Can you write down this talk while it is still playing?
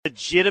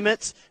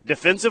legitimate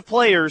defensive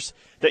players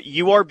that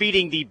you are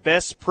beating the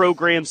best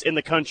programs in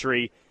the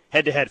country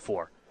head-to-head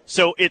for.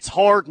 So it's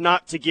hard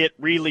not to get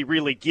really,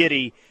 really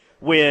giddy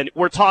when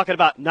we're talking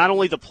about not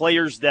only the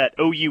players that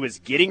OU is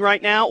getting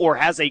right now or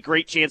has a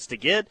great chance to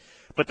get,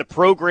 but the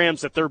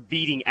programs that they're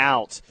beating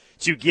out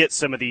to get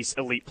some of these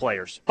elite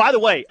players. By the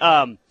way,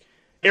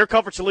 Air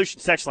Comfort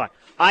Solutions text line,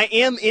 I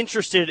am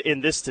interested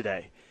in this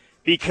today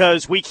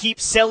because we keep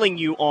selling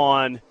you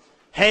on,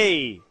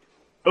 hey,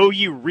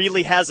 OU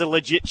really has a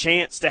legit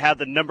chance to have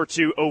the number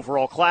 2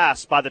 overall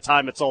class by the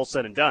time it's all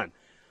said and done.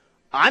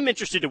 I'm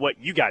interested in what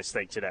you guys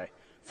think today.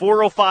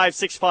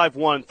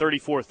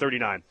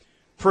 405-651-3439.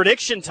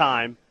 Prediction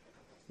time.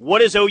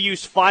 What is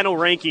OU's final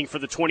ranking for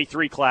the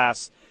 23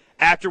 class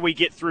after we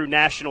get through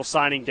National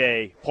Signing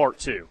Day Part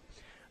 2?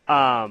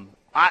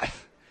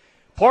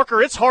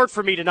 Parker, it's hard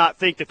for me to not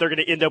think that they're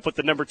going to end up with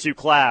the number 2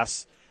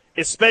 class,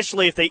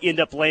 especially if they end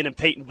up landing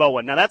Peyton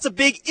Bowen. Now, that's a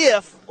big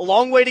if, a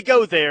long way to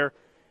go there,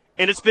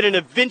 and it's been an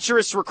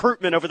adventurous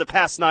recruitment over the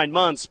past 9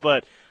 months,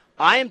 but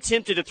I am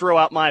tempted to throw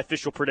out my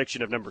official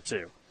prediction of number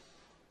 2.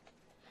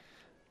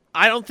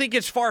 I don't think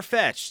it's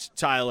far-fetched,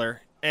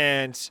 Tyler,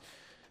 and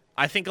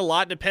I think a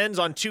lot depends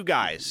on 2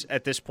 guys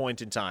at this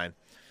point in time,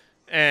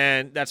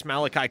 and that's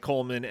Malachi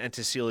Coleman and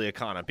Tassili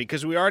Akana,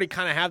 because we already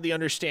kind of have the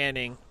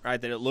understanding, right,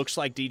 that it looks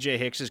like DJ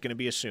Hicks is going to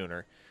be a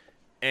Sooner,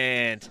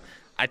 and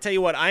I tell you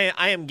what,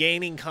 I am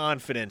gaining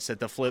confidence that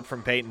the flip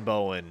from Peyton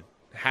Bowen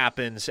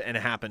happens and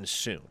happens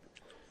soon.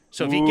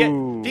 So if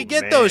you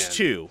get those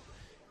 2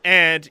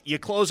 and you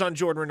close on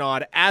Jordan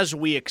Renaud as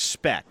we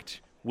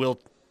expect will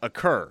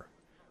occur,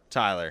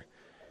 Tyler,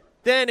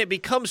 then it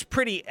becomes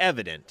pretty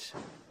evident,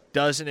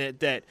 doesn't it,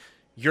 that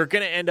you're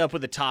going to end up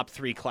with a top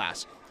 3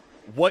 class.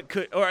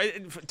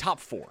 Top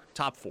four.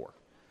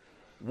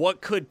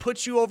 What could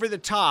put you over the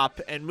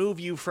top and move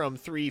you from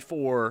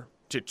 3-4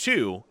 to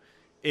 2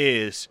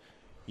 is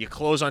you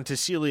close on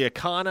Tassili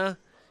Akana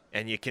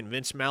and you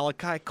convince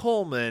Malachi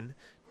Coleman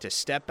to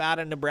step out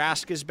of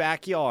Nebraska's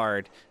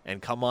backyard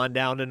and come on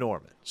down to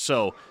Norman.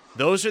 So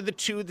those are the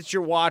 2 that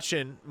you're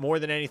watching more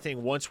than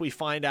anything once we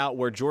find out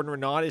where Jordan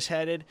Renaud is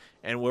headed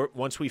and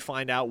once we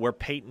find out where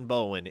Peyton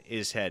Bowen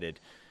is headed.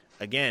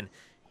 Again,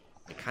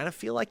 I kind of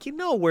feel like you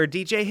know where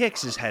DJ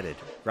Hicks is headed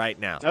right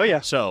now. Oh,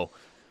 yeah. So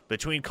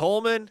between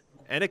Coleman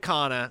and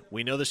Akana,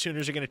 we know the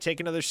Sooners are going to take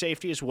another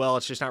safety as well.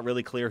 It's just not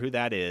really clear who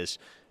that is.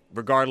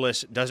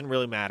 Regardless, it doesn't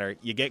really matter.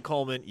 You get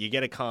Coleman, you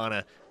get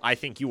Akana. I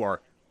think you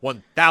are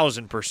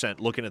 1,000%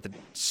 looking at the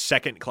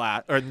second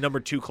class or number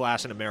 2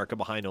 class in America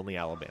behind only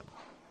Alabama.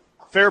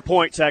 Fair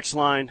point, text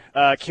line.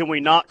 Can we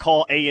not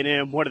call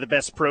A&M one of the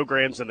best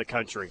programs in the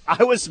country?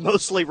 I was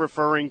mostly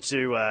referring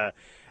to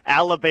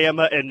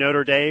Alabama and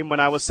Notre Dame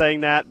when I was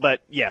saying that, but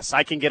yes,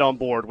 I can get on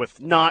board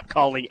with not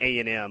calling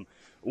A&M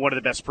one of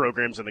the best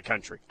programs in the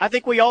country. I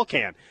think we all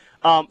can.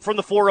 From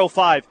the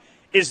 405,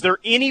 is there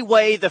any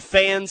way the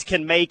fans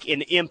can make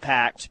an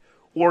impact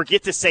or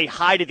get to say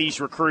hi to these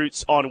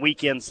recruits on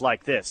weekends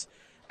like this?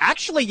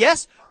 Actually,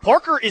 yes.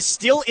 Parker is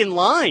still in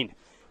line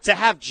to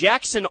have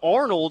Jackson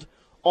Arnold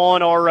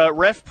on our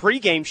ref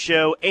pregame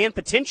show and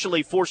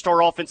potentially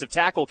 4-star offensive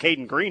tackle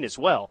Caden Green as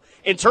well.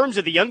 In terms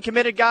of the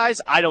uncommitted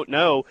guys, I don't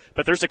know,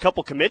 but there's a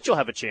couple commits you'll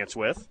have a chance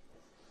with.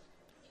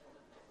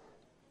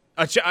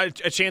 A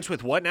chance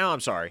with what now? I'm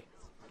sorry.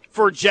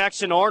 For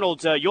Jackson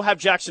Arnold, you'll have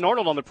Jackson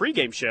Arnold on the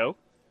pregame show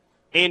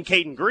and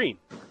Caden Green.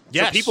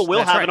 Yes, so people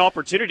will have right. an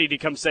opportunity to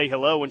come say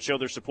hello and show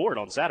their support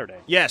on Saturday.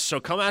 Yes, so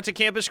come out to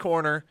Campus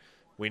Corner.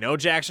 We know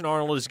Jackson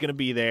Arnold is going to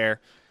be there.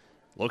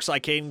 Looks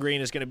like Caden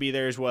Green is going to be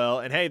there as well.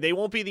 And, hey, they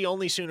won't be the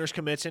only Sooners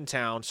commits in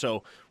town,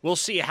 so we'll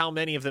see how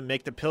many of them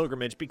make the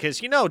pilgrimage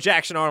because, you know,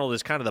 Jackson Arnold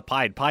is kind of the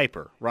Pied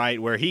Piper,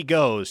 right? Where he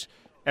goes,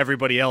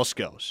 everybody else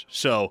goes.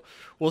 So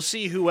we'll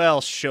see who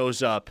else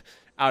shows up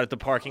out at the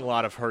parking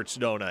lot of Hertz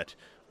Donut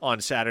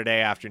on Saturday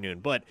afternoon.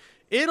 But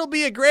it'll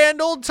be a grand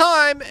old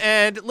time,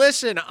 and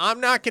listen, I'm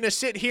not going to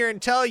sit here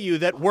and tell you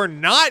that we're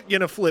not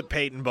going to flip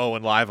Peyton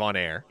Bowen live on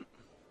air.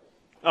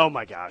 Oh,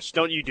 my gosh.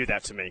 Don't you do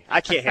that to me. I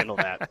can't handle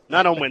that.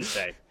 Not on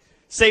Wednesday.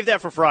 Save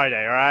that for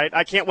Friday, all right?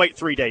 I can't wait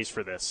 3 days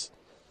for this.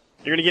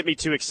 You're going to get me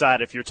too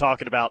excited if you're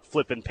talking about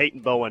flipping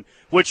Peyton Bowen,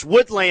 which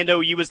would land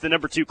OU as the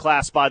number 2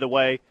 class, by the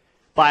way,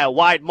 by a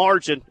wide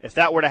margin if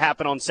that were to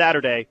happen on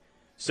Saturday.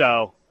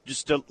 So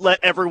just to let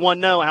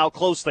everyone know how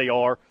close they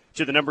are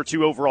to the number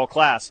 2 overall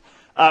class.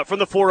 From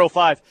the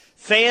 405,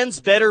 fans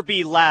better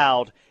be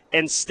loud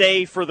and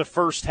stay for the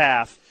first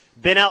half.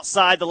 Been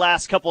outside the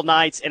last couple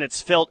nights, and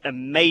it's felt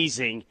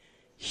amazing.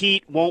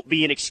 Heat won't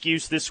be an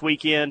excuse this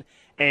weekend.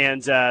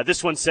 And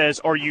this one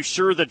says, are you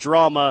sure the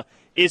drama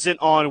isn't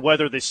on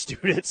whether the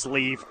students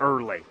leave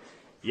early?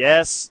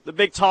 Yes, the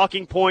big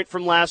talking point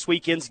from last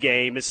weekend's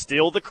game is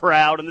still the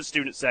crowd in the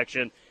student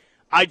section.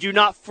 I do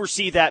not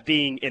foresee that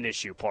being an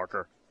issue,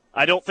 Parker.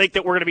 I don't think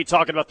that we're going to be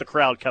talking about the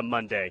crowd come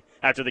Monday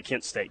after the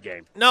Kent State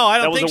game. No, I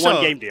don't think so. That was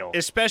a one-game deal.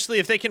 Especially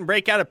if they can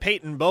break out a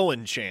Peyton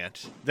Bowen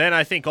chant, then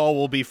I think all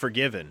will be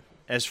forgiven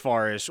as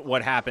far as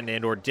what happened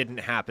and or didn't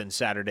happen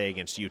Saturday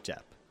against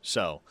UTEP.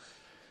 So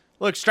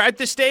Look, Stripe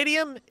the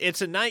Stadium,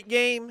 it's a night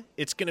game.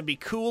 It's going to be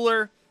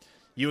cooler.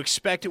 You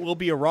expect it will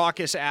be a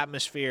raucous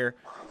atmosphere.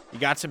 You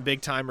got some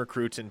big-time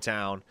recruits in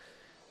town.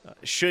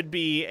 Should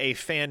be a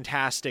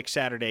fantastic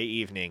Saturday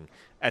evening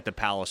at the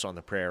Palace on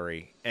the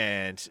Prairie,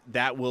 and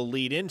that will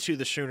lead into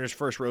the Sooners'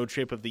 first road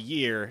trip of the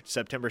year,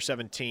 September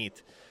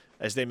 17th,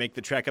 as they make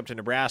the trek up to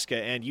Nebraska.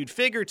 And you'd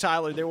figure,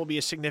 Tyler, there will be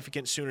a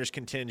significant Sooners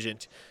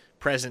contingent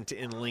present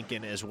in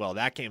Lincoln as well.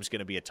 That game's going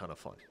to be a ton of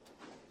fun.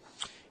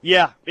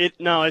 Yeah, it's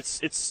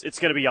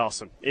going to be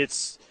awesome.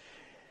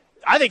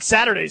 I think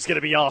Saturday's going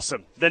to be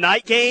awesome. The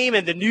night game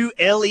and the new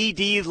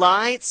LED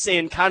lights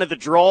and kind of the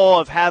draw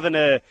of having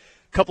a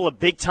couple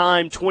of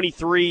big-time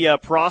 23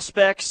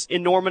 prospects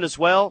in Norman as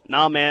well.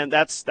 Nah, man,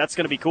 that's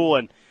going to be cool.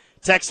 And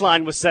text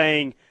line was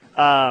saying,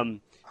 why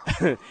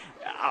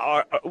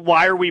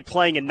are we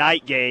playing a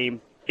night game?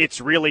 It's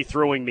really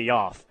throwing me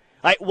off.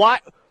 Like,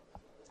 why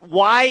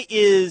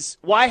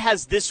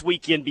has this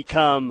weekend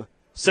become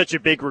such a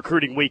big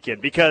recruiting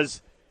weekend?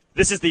 Because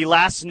this is the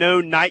last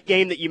known night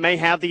game that you may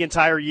have the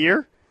entire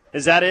year?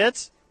 Is that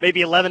it? Maybe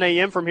 11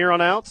 a.m. from here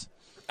on out?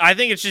 I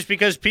think it's just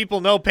because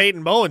people know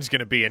Peyton Bowen's going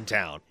to be in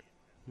town,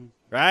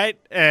 right?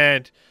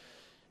 And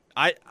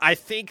I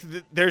think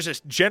that there's a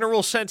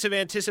general sense of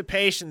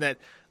anticipation that,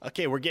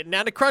 okay, we're getting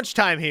down to crunch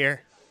time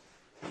here.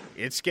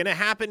 It's going to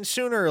happen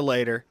sooner or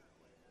later.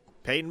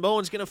 Peyton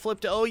Bowen's going to flip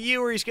to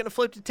OU or he's going to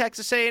flip to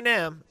Texas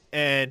A&M.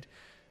 And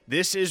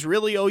this is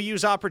really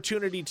OU's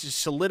opportunity to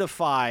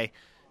solidify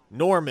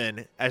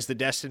Norman as the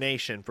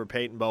destination for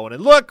Peyton Bowen.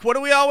 And look, what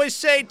do we always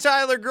say,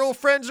 Tyler?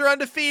 Girlfriends are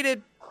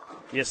undefeated.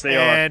 Yes, they are.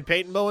 And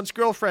Peyton Bowen's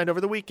girlfriend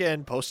over the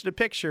weekend posted a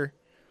picture.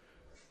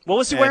 What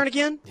was he wearing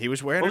again? He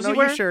was wearing an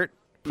OU shirt.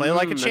 Play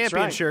like a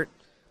champion shirt.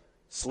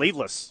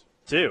 Sleeveless,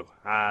 too.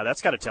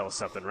 That's got to tell us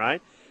something,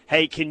 right?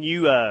 Hey, can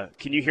you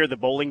hear the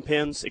bowling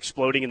pins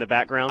exploding in the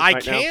background I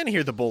right now? can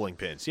hear the bowling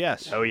pins,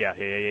 yes. Oh,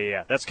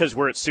 yeah. That's because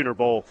we're at Sooner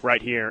Bowl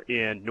right here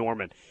in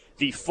Norman.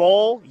 The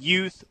Fall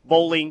Youth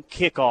Bowling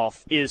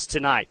Kickoff is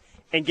tonight.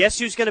 And guess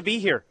who's going to be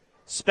here?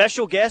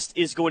 Special guest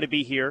is going to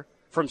be here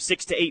from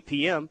 6 to 8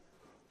 p.m.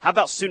 How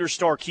about Sooner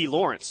star Key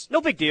Lawrence?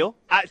 No big deal.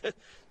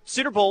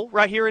 Sooner Bowl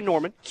right here in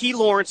Norman. Key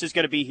Lawrence is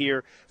going to be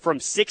here from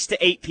 6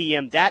 to 8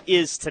 p.m. That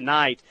is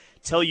tonight.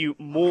 Tell you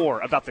more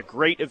about the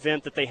great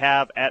event that they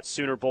have at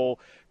Sooner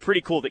Bowl.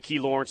 Pretty cool that Key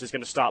Lawrence is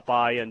going to stop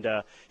by and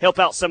help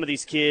out some of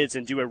these kids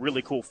and do a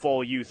really cool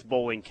fall youth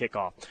bowling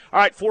kickoff. All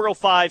right,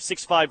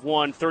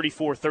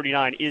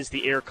 405-651-3439 is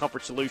the Air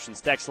Comfort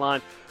Solutions text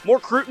line. More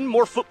Cruton,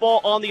 more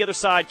football on the other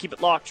side. Keep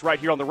it locked right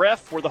here on the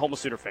Ref. We're the Home of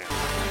Sooner fans.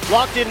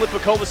 Locked in with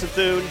McComas and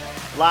Thune,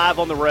 live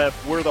on the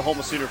Ref. We're the Home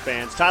of Sooner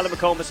fans. Tyler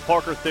McComas,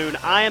 Parker Thune.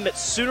 I am at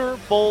Sooner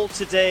Bowl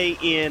today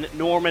in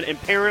Norman. And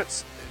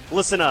parents,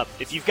 listen up.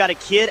 If you've got a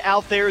kid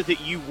out there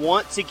that you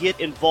want to get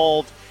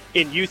involved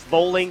in youth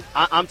bowling,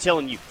 I'm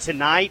telling you,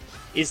 tonight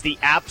is the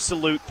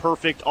absolute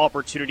perfect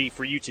opportunity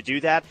for you to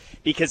do that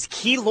because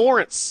Key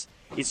Lawrence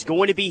is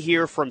going to be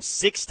here from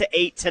 6 to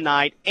 8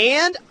 tonight.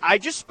 And I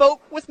just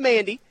spoke with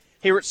Mandy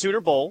here at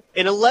Sooner Bowl,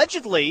 and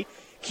allegedly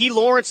Key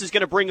Lawrence is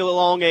going to bring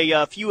along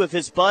a few of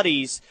his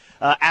buddies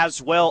as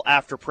well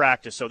after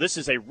practice. So this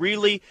is a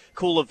really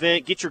cool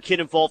event. Get your kid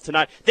involved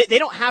tonight. They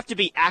don't have to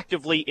be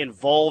actively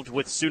involved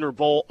with Sooner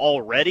Bowl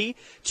already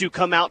to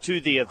come out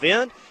to the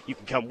event. You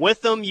can come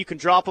with them. You can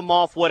drop them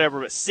off,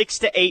 whatever. But 6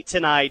 to 8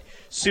 tonight,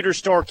 Sooner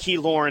star Key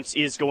Lawrence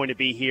is going to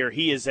be here.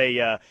 He is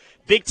a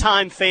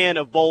big-time fan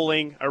of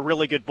bowling, a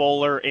really good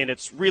bowler, and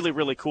it's really,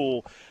 really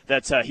cool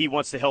that he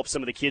wants to help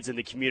some of the kids in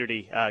the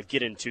community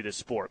get into this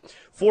sport.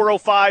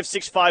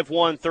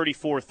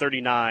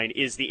 405-651-3439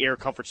 is the Air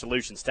Comfort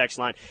Solutions text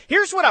line.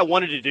 Here's what I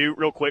wanted to do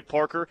real quick,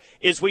 Parker,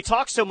 is we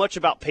talk so much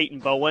about Peyton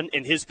Bowen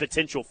and his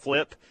potential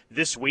flip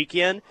this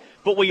weekend,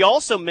 but we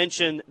also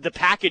mentioned the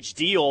package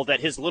deal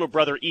that his little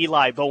brother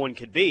Eli Bowen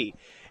could be.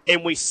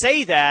 And we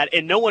say that,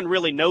 and no one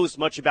really knows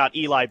much about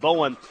Eli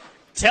Bowen.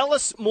 Tell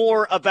us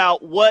more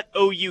about what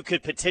OU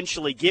could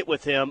potentially get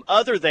with him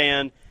other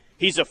than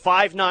he's a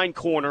 5'9"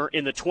 corner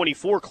in the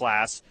 24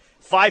 class,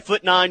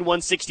 5'9",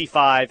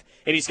 165,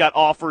 and he's got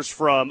offers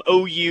from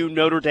OU,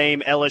 Notre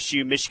Dame,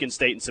 LSU, Michigan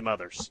State, and some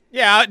others.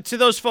 Yeah, to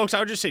those folks, I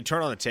would just say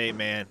turn on the tape,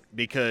 man,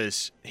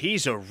 because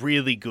he's a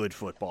really good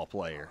football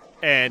player.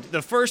 And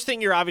the first thing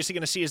you're obviously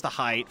going to see is the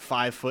height,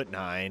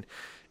 5'9",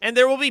 and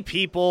there will be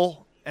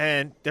people,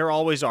 and there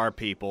always are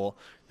people,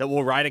 that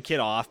will write a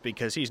kid off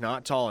because he's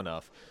not tall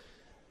enough.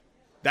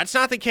 That's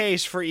not the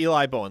case for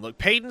Eli Bowen. Look,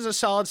 Peyton's a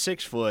solid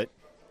 6 foot.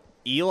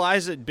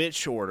 Eli's a bit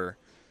shorter.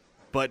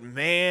 But,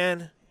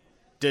 man,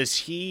 does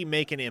he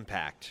make an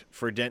impact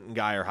for Denton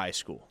Guyer High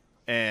School.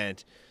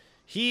 And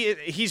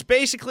he's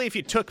basically, if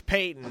you took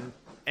Peyton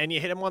and you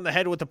hit him on the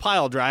head with a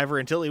pile driver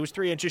until he was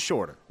 3 inches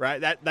shorter, right?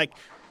 That, like,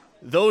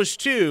 those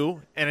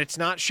two, and it's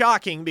not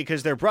shocking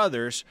because they're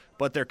brothers,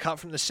 but they're cut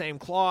from the same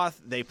cloth.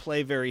 They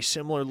play very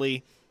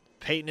similarly.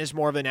 Peyton is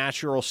more of a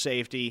natural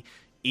safety.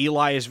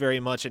 Eli is very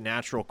much a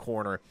natural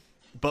corner,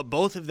 but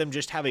both of them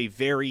just have a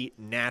very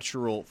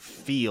natural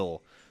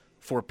feel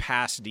for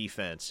pass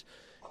defense.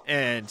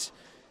 And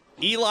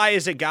Eli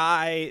is a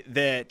guy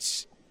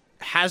that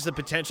has the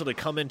potential to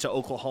come into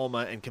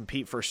Oklahoma and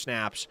compete for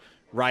snaps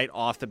right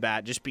off the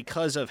bat just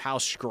because of how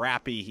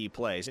scrappy he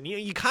plays. And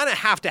you kind of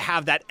have to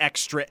have that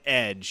extra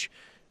edge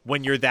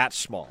when you're that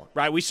small,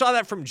 right? We saw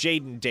that from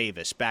Jaden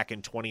Davis back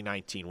in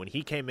 2019 when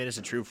he came in as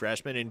a true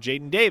freshman. And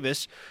Jaden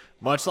Davis,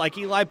 much like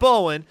Eli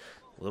Bowen,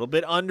 a little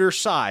bit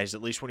undersized,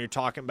 at least when you're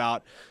talking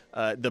about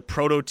the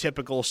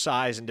prototypical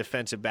size and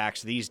defensive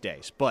backs these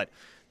days. But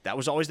that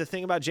was always the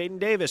thing about Jaden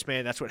Davis,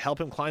 man. That's what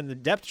helped him climb the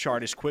depth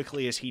chart as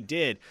quickly as he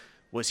did,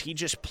 was he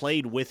just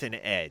played with an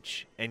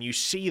edge. And you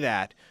see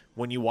that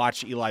when you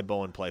watch Eli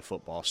Bowen play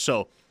football.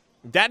 So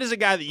that is a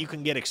guy that you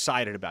can get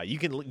excited about. You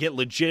can get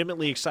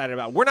legitimately excited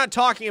about. We're not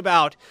talking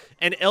about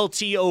an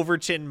LT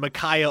Overton,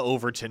 Micaiah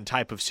Overton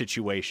type of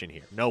situation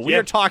here. No, we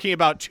are talking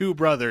about two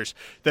brothers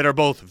that are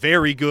both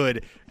very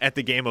good at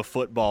the game of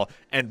football,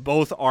 and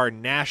both are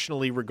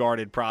nationally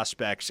regarded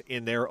prospects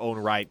in their own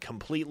right,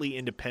 completely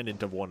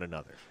independent of one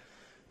another.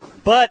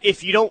 But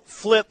if you don't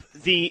flip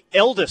the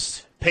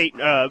eldest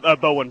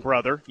Bowen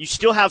brother, you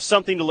still have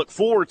something to look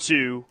forward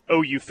to,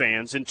 OU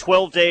fans. In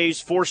 12 days,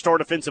 four-star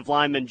defensive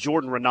lineman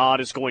Jordan Renaud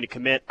is going to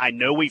commit. I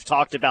know we've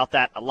talked about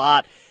that a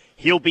lot.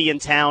 He'll be in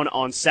town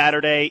on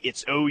Saturday.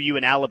 It's OU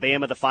and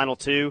Alabama, the final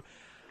two.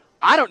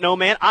 I don't know,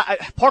 man.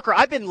 Parker,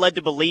 I've been led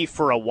to believe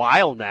for a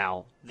while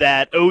now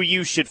that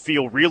OU should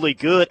feel really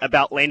good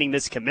about landing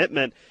this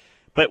commitment,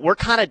 but we're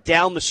kind of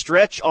down the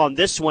stretch on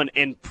this one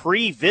and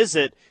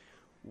pre-visit.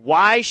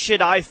 Why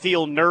should I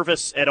feel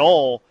nervous at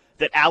all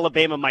that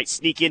Alabama might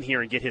sneak in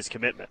here and get his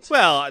commitment?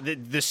 Well,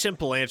 the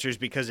simple answer is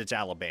because it's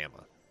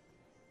Alabama.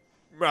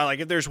 Right, like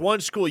if there's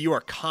one school you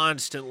are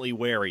constantly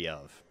wary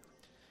of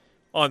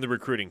on the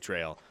recruiting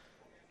trail,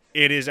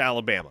 it is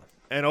Alabama.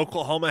 And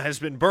Oklahoma has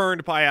been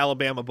burned by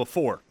Alabama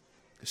before,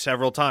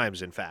 several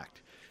times, in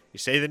fact. You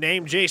say the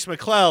name Jace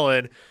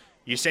McClellan,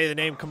 you say the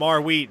name Kamar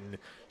Wheaton,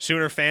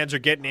 Sooner fans are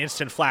getting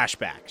instant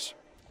flashbacks,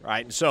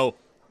 right? And so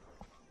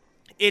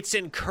it's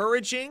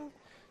encouraging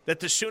that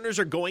the Sooners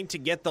are going to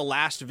get the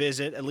last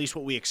visit, at least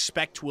what we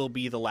expect will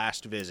be the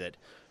last visit,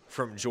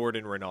 from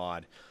Jordan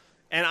Renaud.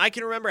 And I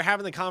can remember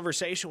having the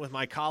conversation with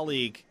my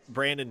colleague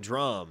Brandon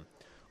Drum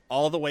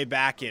all the way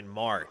back in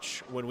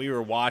March when we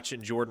were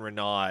watching Jordan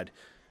Renaud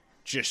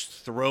just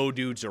throw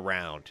dudes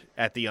around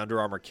at the Under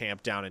Armour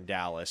camp down in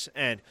Dallas.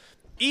 And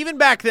even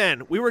back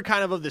then, we were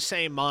kind of the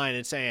same mind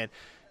and saying,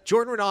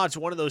 Jordan Renaud's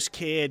one of those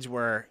kids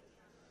where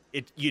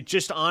you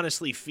just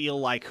honestly feel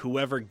like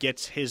whoever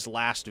gets his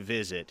last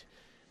visit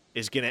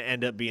is going to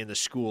end up being the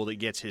school that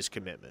gets his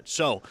commitment.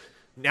 So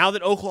now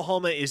that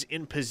Oklahoma is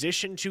in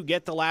position to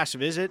get the last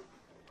visit,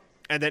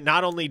 and that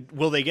not only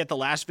will they get the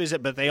last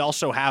visit, but they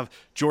also have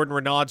Jordan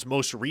Renaud's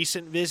most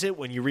recent visit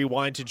when you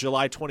rewind to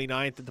July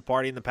 29th at the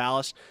Party in the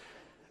Palace,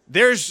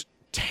 there's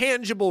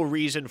tangible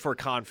reason for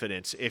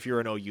confidence if you're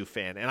an OU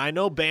fan. And I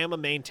know Bama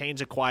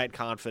maintains a quiet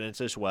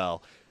confidence as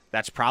well.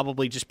 That's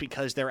probably just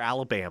because they're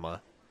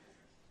Alabama.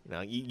 You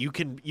know, you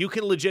can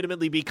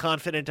legitimately be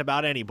confident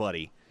about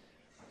anybody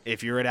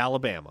if you're at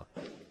Alabama.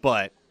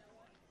 But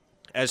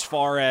as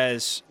far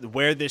as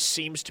where this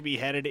seems to be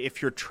headed,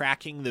 if you're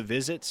tracking the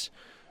visits,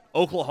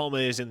 Oklahoma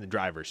is in the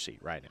driver's seat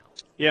right now.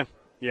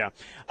 Yeah.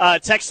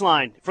 Text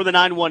line for the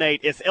 918.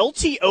 If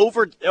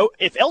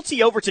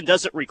LT Overton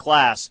doesn't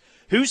reclass,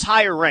 who's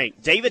higher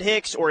ranked, David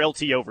Hicks or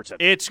LT Overton?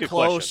 It's Good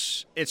close.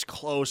 question. It's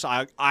close.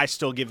 I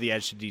still give the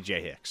edge to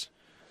DJ Hicks.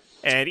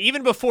 And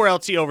even before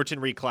LT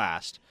Overton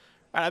reclassed,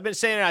 I've been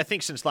saying it, I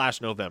think, since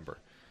last November.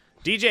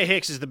 DJ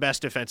Hicks is the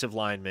best defensive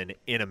lineman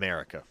in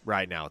America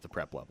right now at the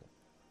prep level.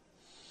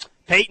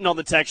 Peyton on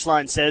the text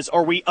line says,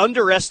 are we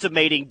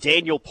underestimating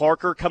Daniel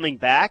Parker coming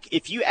back?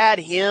 If you add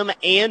him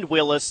and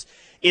Willis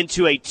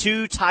into a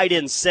 2 tight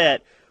end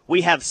set,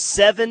 we have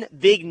 7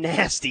 big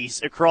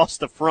nasties across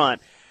the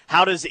front.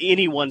 How does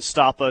anyone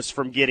stop us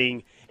from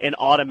getting an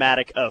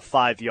automatic of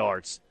 5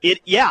 yards?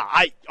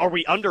 Are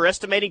we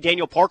underestimating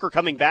Daniel Parker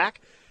coming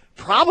back?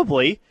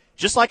 Probably,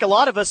 just like a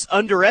lot of us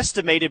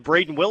underestimated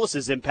Braden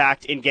Willis's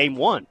impact in game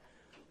 1.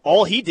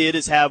 All he did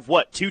is have,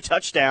 2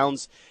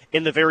 touchdowns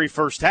in the very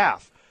first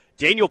half.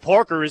 Daniel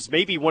Parker is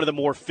maybe one of the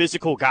more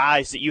physical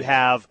guys that you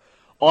have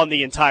on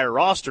the entire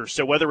roster.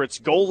 So whether it's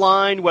goal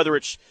line, whether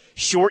it's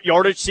short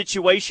yardage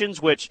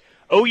situations, which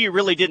OU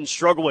really didn't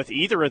struggle with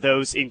either of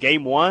those in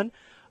game 1,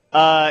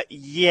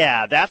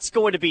 that's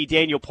going to be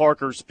Daniel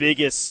Parker's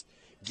biggest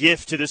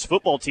gift to this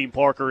football team,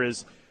 Parker,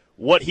 is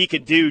what he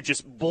can do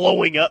just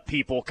blowing up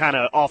people kind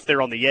of off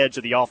there on the edge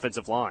of the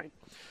offensive line.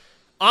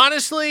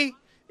 Honestly,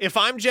 if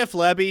I'm Jeff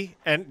Lebby,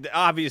 and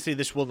obviously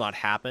this will not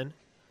happen,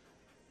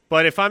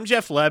 but if I'm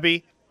Jeff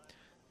Lebby,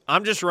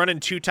 I'm just running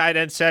 2 tight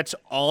end sets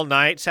all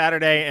night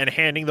Saturday and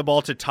handing the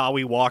ball to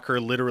Tawi Walker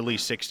literally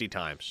 60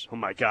 times. Oh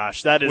my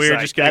gosh, that's a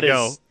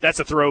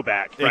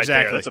throwback right exactly.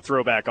 there. That's a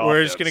throwback offense.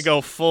 We're just going to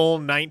go full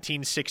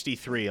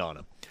 1963 on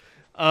him.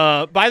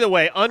 By the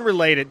way,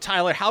 unrelated,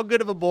 Tyler, how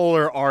good of a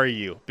bowler are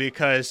you?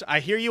 Because I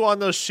hear you on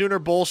those Sooner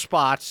Bowl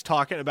spots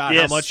talking about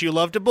how much you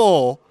love to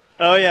bowl.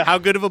 Oh, yeah. How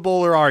good of a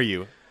bowler are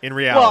you in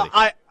reality?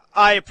 Well,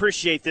 I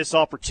appreciate this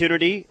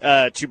opportunity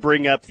to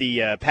bring up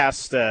the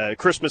past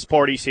Christmas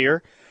parties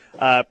here.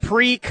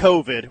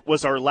 Pre-COVID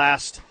was our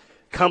last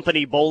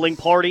company bowling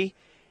party,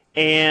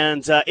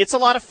 and it's a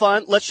lot of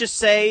fun. Let's just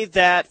say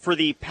that for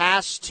the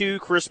past 2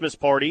 Christmas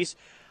parties,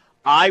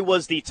 I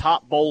was the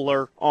top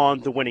bowler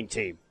on the winning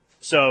team.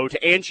 So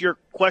to answer your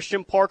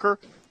question, Parker,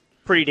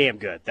 pretty damn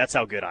good. That's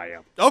how good I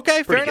am.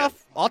 Okay, Pretty fair enough.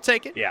 good. I'll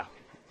take it. Yeah.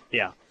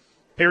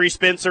 Perry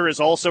Spencer is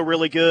also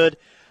really good.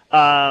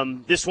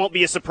 This won't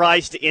be a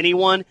surprise to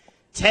anyone.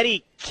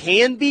 Teddy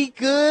can be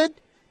good,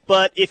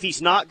 but if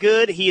he's not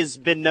good, he has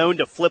been known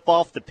to flip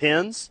off the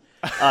pins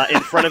in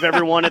front of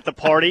everyone at the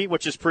party,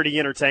 which is pretty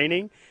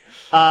entertaining.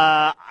 Who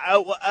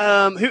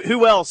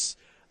else?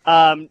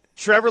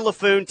 Trevor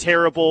LaFoon,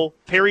 terrible.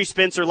 Perry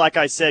Spencer, like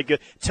I said, good.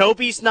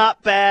 Toby's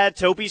not bad.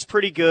 Toby's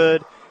pretty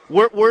good.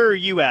 Where are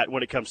you at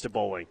when it comes to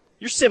bowling?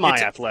 You're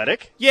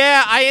semi-athletic.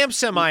 Yeah, I am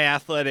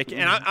semi-athletic,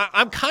 and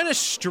I'm kind of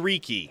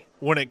streaky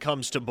when it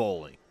comes to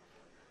bowling.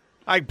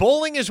 Like,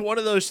 bowling is one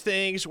of those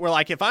things where,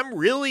 like, if I'm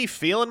really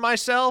feeling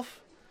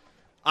myself,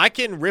 I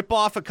can rip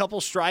off a couple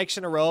strikes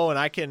in a row, and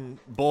I can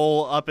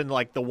bowl up in,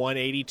 like, the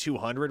 180,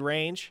 200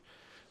 range.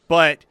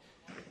 But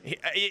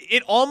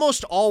it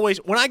almost always,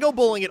 when I go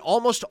bowling, it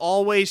almost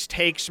always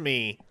takes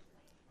me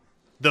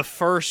the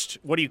first,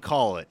 what do you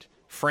call it,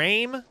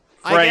 frame,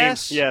 I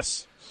guess?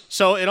 Yes.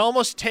 So it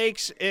almost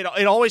takes it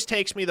always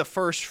takes me the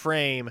first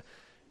frame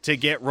to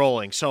get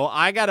rolling. So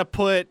I got to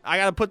put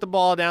the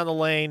ball down the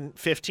lane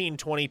 15,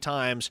 20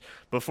 times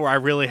before I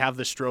really have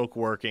the stroke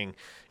working.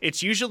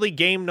 It's usually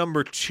game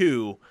number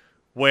 2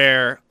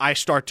 where I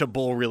start to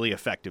bowl really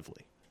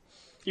effectively.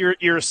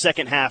 You're a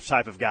second half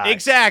type of guy.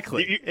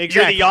 Exactly.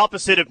 You're the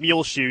opposite of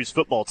Mule Shoe's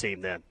football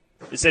team then.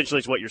 Essentially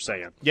is what you're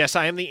saying. Yes,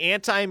 I am the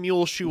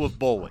anti-mule shoe of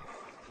bowling.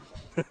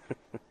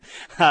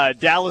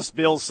 Dallas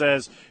Bill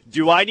says,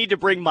 do I need to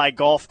bring my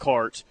golf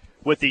cart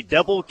with the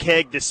double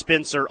keg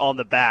dispenser on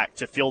the back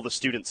to fill the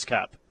student's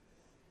cup?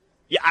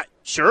 Yeah,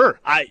 sure.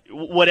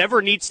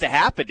 Whatever needs to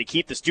happen to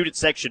keep the student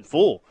section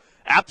full.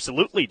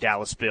 Absolutely,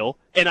 Dallas Bill.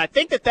 And I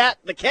think that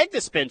the keg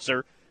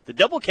dispenser, the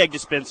double keg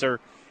dispenser,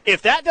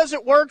 if that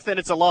doesn't work, then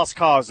it's a lost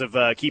cause of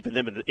keeping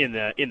them in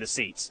the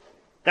seats.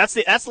 That's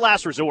the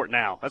last resort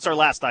now. That's our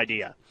last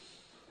idea.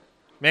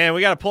 Man,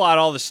 we got to pull out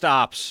all the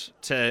stops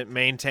to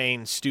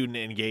maintain student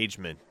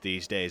engagement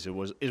these days. Is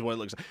what it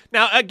looks like.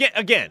 Now,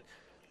 again,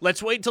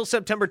 let's wait until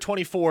September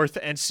 24th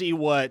and see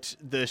what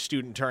the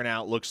student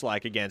turnout looks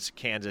like against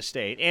Kansas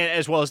State, and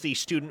as well as the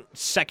student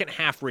second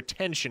half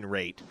retention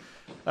rate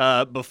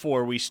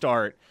before we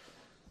start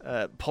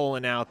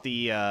pulling out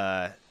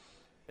the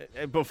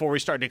before we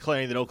start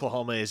declaring that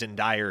Oklahoma is in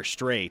dire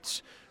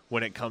straits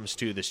when it comes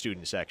to the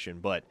student section.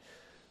 But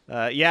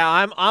yeah,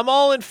 I'm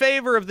all in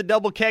favor of the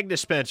double keg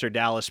dispenser,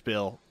 Dallas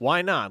Bill.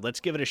 Why not? Let's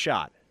give it a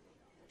shot.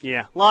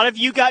 Yeah, a lot of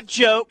you got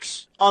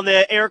jokes on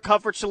the Air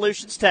Comfort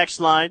Solutions text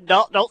line.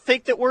 Don't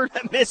think that we're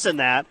missing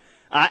that.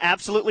 I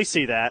absolutely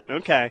see that.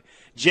 Okay.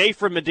 Jay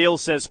from Medill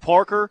says,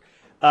 Parker,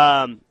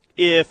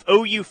 if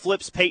OU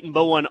flips Peyton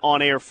Bowen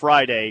on air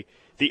Friday,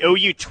 the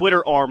OU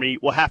Twitter army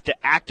will have to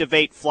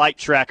activate Flight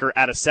Tracker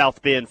out of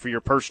South Bend for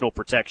your personal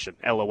protection.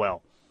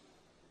 LOL.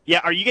 Yeah,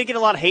 are you going to get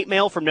a lot of hate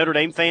mail from Notre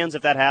Dame fans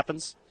if that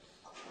happens?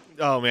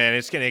 Oh, man,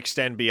 it's going to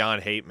extend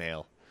beyond hate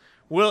mail.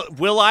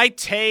 Will I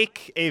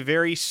take a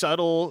very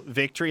subtle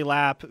victory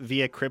lap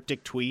via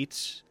cryptic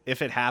tweets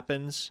if it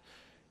happens?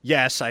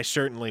 Yes, I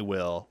certainly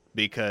will,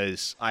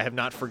 because I have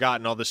not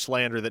forgotten all the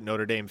slander that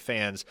Notre Dame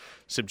fans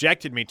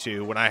subjected me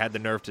to when I had the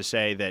nerve to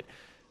say that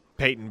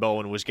Peyton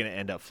Bowen was going to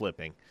end up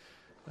flipping.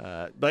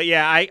 But,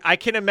 yeah, I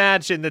can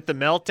imagine that the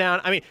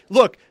meltdown – I mean,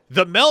 look,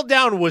 the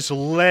meltdown was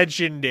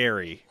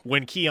legendary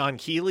when Keon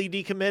Keeley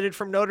decommitted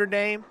from Notre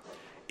Dame.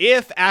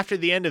 If, after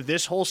the end of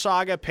this whole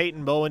saga,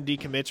 Peyton Bowen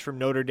decommits from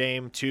Notre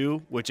Dame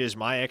too, which is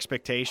my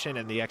expectation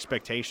and the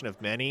expectation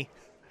of many,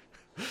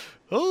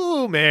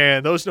 oh,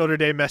 man, those Notre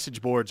Dame message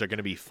boards are going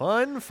to be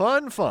fun.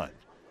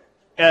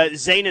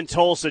 Zane in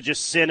Tulsa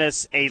just sent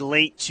us a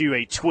link to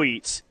a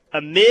tweet.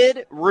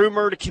 Amid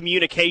rumored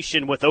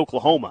communication with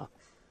Oklahoma,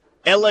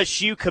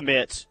 LSU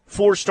commit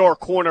 4-star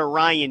corner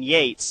Ryan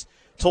Yates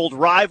told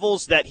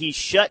rivals that he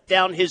shut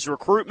down his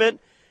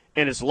recruitment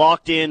and is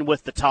locked in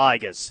with the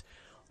Tigers.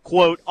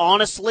 Quote,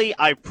 honestly,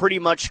 I've pretty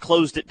much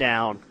closed it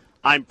down.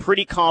 I'm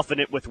pretty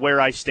confident with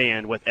where I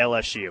stand with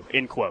LSU,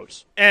 in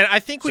quotes. And I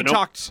think we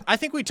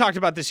talked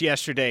about this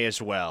yesterday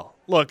as well.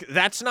 Look,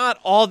 that's not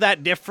all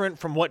that different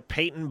from what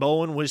Peyton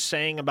Bowen was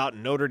saying about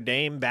Notre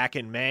Dame back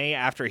in May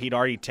after he'd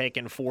already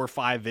taken 4 or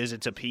 5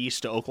 visits apiece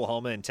to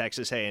Oklahoma and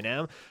Texas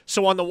A&M.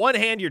 So on the one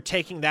hand, you're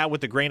taking that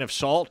with a grain of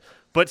salt.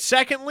 But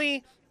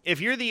secondly, if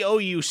you're the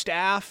OU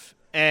staff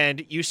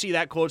and you see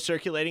that quote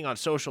circulating on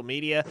social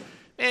media,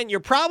 and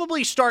you're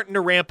probably starting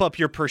to ramp up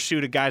your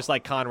pursuit of guys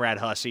like Conrad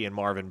Hussey and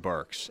Marvin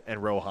Burks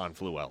and Rohan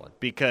Fluellen,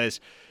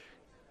 because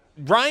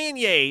Ryan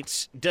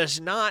Yates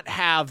does not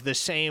have the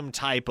same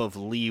type of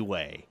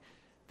leeway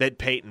that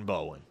Peyton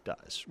Bowen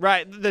does.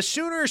 Right? The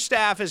Sooner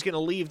staff is going to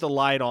leave the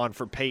light on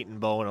for Peyton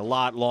Bowen a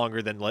lot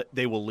longer than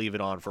they will leave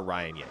it on for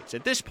Ryan Yates.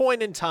 At this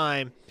point in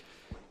time,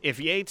 if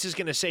Yates is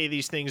going to say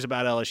these things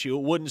about LSU,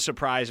 it wouldn't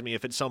surprise me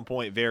if at some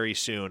point very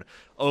soon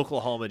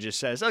Oklahoma just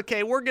says,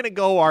 okay, we're going to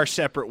go our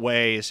separate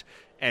ways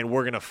and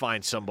we're going to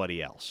find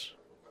somebody else.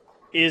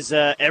 Is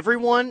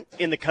everyone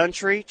in the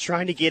country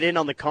trying to get in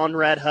on the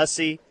Conrad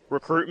Hussey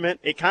recruitment?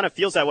 It kind of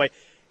feels that way.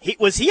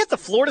 Was he at the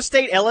Florida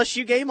State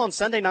LSU game on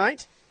Sunday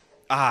night?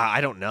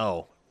 I don't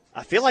know.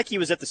 I feel like he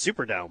was at the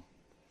Superdome.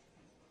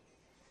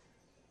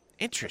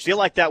 Interesting. I feel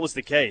like that was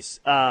the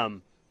case.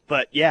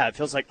 But, yeah, it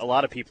feels like a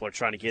lot of people are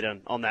trying to get in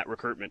on that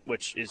recruitment,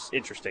 which is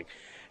interesting.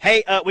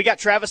 Hey, we got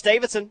Travis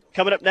Davidson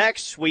coming up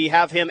next. We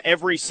have him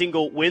every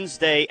single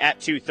Wednesday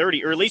at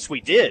 2:30, or at least we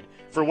did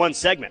for one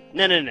segment.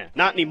 No,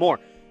 not anymore.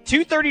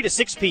 2:30 to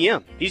 6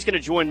 p.m. He's going to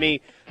join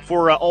me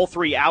for all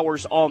 3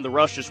 hours on The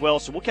Rush as well.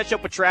 So we'll catch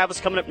up with Travis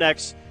coming up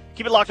next.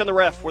 Keep it locked on The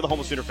Ref. We're the Home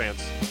of Sooner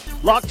fans.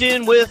 Locked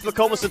in with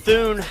McComas and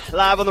Thune,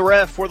 live on The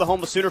Ref. We're the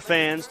Home of Sooner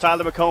fans.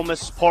 Tyler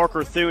McComas,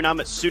 Parker Thune. I'm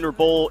at Sooner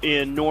Bowl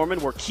in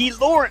Norman, where Key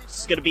Lawrence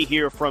is going to be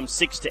here from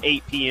 6 to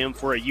 8 p.m.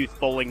 for a youth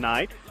bowling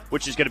night,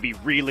 which is going to be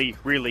really,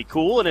 really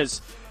cool. And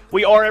as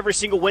we are every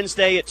single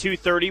Wednesday at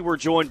 2:30, we're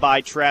joined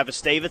by Travis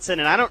Davidson.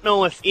 And I don't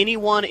know if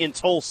anyone in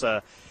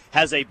Tulsa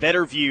has a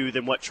better view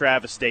than what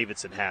Travis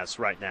Davidson has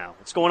right now.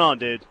 What's going on,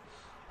 dude?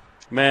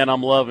 Man,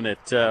 I'm loving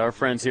it. Our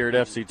friends here at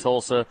FC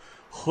Tulsa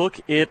hook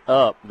it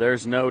up.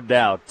 There's no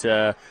doubt.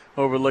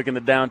 Overlooking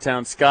the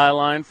downtown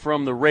skyline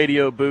from the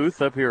radio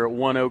booth up here at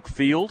One Oak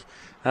Field.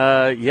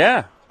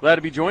 Yeah, glad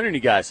to be joining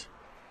you guys.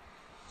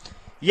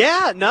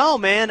 Yeah, no,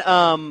 man.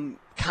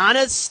 Kind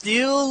of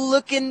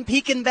still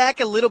peeking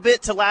back a little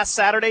bit to last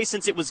Saturday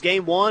since it was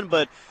game one,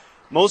 but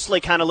mostly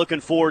kind of looking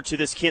forward to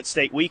this Kent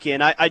State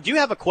weekend. I do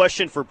have a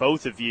question for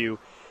both of you.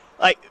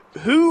 Like,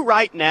 who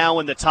right now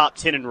in the top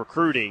 10 in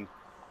recruiting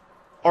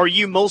are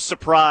you most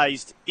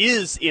surprised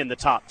is in the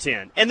top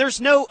 10? And there's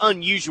no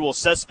unusual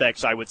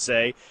suspects, I would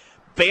say.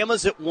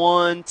 Bama's at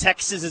 1,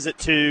 Texas is at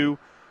 2,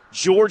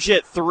 Georgia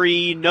at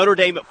 3, Notre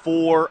Dame at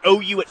 4,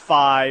 OU at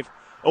 5,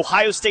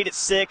 Ohio State at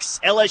 6,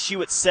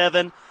 LSU at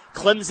 7,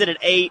 Clemson at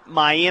 8,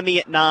 Miami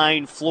at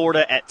 9,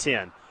 Florida at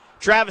 10.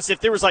 Travis, if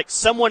there was like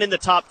someone in the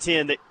top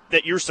 10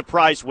 that you're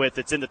surprised with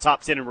that's in the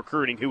top 10 in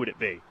recruiting, who would it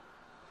be?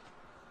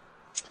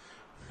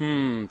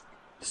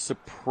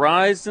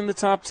 Surprised in the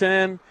top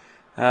 10?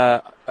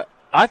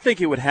 I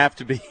think it would have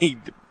to be,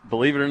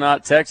 believe it or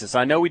not, Texas.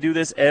 I know we do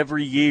this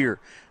every year.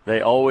 They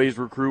always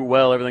recruit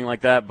well, everything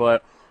like that.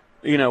 But,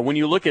 you know, when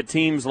you look at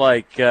teams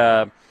like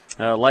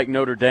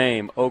Notre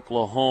Dame,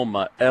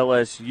 Oklahoma,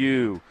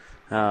 LSU,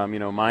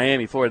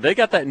 Miami, Florida, they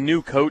got that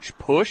new coach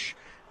push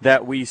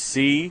that we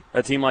see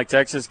a team like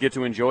Texas get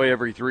to enjoy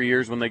every 3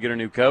 years when they get a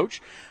new coach.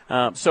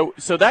 So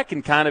that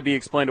can kind of be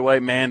explained away.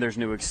 Man, there's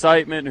new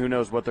excitement. Who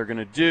knows what they're going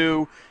to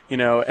do? You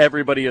know,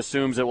 everybody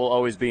assumes it will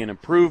always be an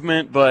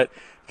improvement. But,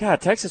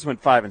 God, Texas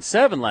went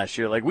 5-7 last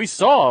year. Like, we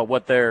saw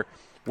what their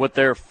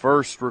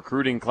first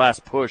recruiting class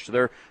push,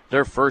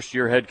 their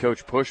first-year head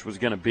coach push was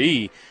going to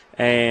be.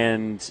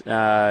 And,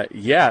 so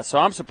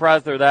I'm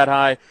surprised they're that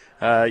high.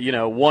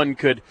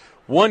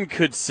 One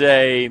could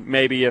say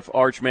maybe if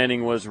Arch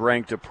Manning was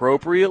ranked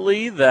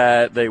appropriately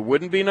that they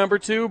wouldn't be number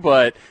 2,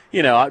 but,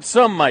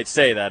 some might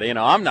say that.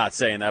 I'm not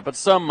saying that, but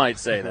some might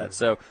say that.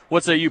 So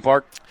what say you,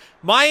 Park?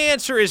 My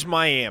answer is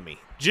Miami,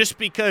 just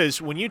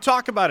because when you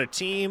talk about a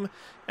team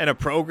and a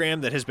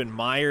program that has been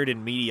mired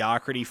in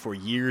mediocrity for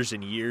years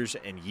and years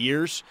and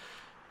years,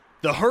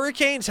 the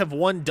Hurricanes have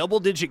won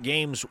double-digit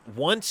games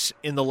once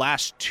in the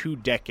last 2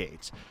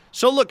 decades.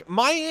 So, look,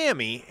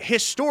 Miami,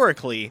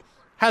 historically,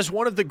 has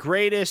one of the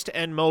greatest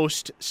and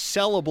most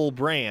sellable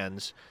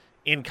brands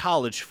in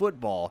college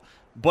football,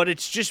 but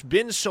it's just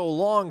been so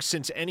long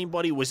since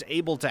anybody was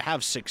able to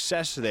have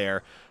success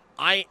there.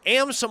 I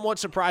am somewhat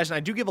surprised, and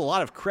I do give a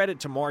lot of credit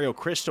to Mario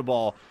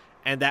Cristobal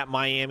and that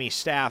Miami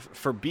staff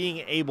for being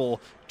able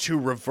to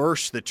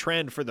reverse the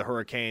trend for the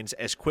Hurricanes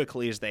as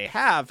quickly as they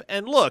have.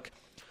 And look,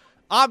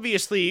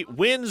 obviously,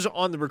 wins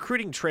on the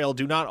recruiting trail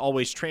do not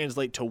always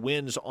translate to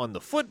wins on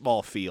the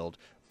football field,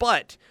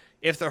 but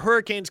if the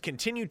Hurricanes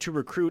continue to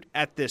recruit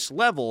at this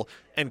level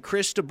and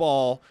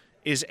Cristobal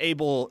is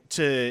able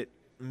to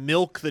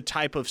milk the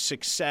type of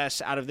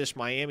success out of this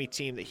Miami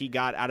team that he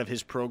got out of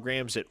his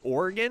programs at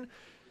Oregon,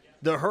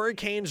 the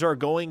Hurricanes are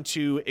going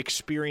to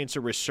experience a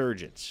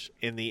resurgence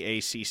in the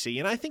ACC.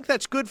 And I think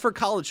that's good for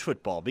college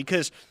football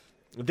because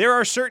there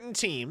are certain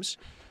teams,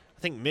 I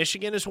think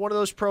Michigan is one of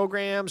those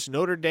programs,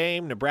 Notre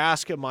Dame,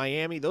 Nebraska,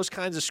 Miami, those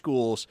kinds of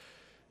schools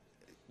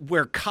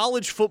where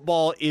college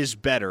football is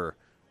better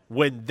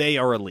when they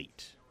are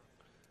elite.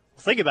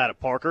 Think about it,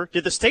 Parker.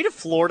 Did the state of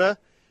Florida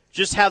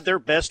just have their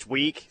best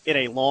week in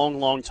a long,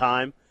 long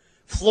time?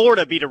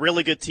 Florida beat a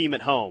really good team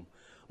at home.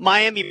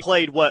 Miami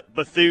played,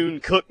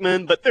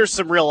 Bethune-Cookman, but there's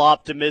some real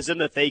optimism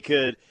that they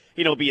could,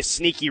 be a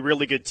sneaky,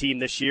 really good team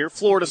this year.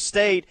 Florida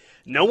State,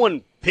 no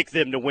one picked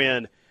them to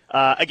win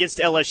against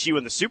LSU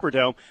in the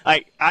Superdome.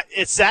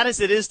 As sad as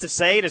it is to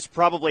say, it has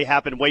probably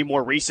happened way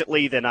more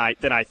recently than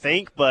I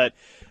think, but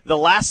the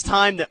last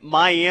time that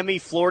Miami,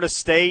 Florida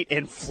State,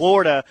 and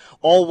Florida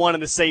all won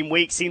in the same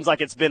week seems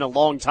like it's been a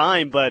long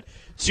time, but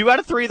 2 out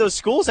of 3 of those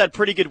schools had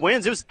pretty good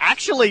wins. It was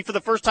actually, for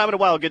the first time in a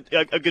while, a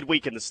good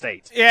week in the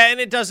state. Yeah, and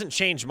it doesn't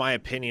change my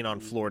opinion on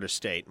Florida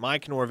State.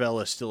 Mike Norvell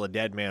is still a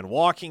dead man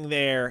walking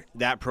there.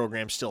 That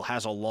program still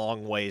has a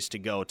long ways to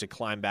go to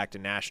climb back to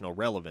national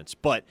relevance.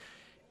 But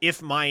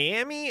if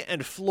Miami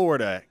and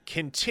Florida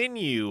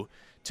continue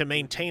to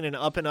maintain an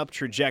up-and-up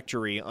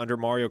trajectory under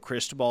Mario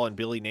Cristobal and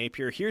Billy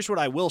Napier, here's what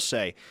I will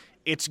say.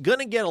 It's going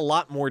to get a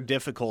lot more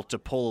difficult to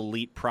pull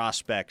elite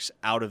prospects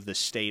out of the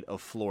state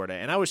of Florida.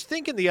 And I was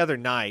thinking the other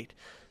night,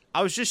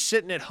 I was just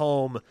sitting at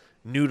home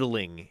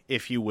noodling,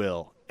 if you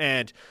will,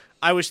 and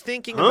I was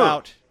thinking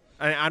about –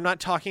 I'm not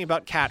talking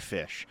about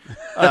catfish.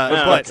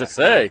 What to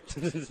say?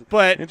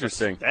 But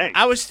interesting.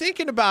 I was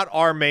thinking about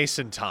our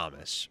Mason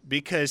Thomas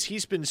because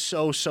he's been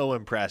so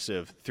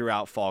impressive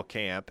throughout fall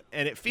camp,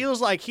 and it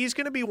feels like he's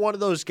going to be one of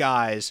those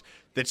guys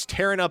that's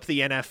tearing up the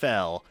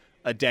NFL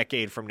a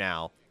decade from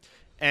now.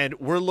 And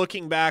we're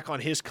looking back on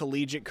his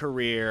collegiate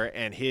career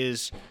and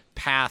his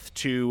path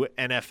to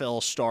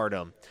NFL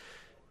stardom.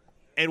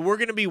 And we're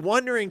going to be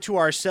wondering to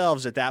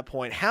ourselves at that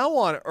point, how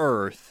on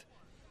earth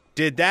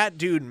did that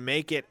dude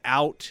make it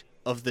out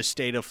of the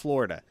state of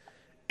Florida?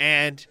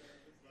 And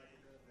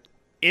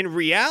in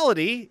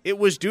reality, it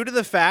was due to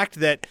the fact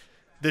that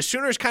the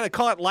Sooners kind of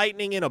caught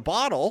lightning in a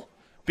bottle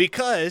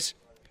because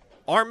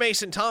our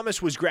Mason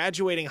Thomas was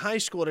graduating high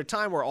school at a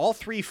time where all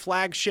 3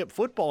 flagship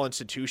football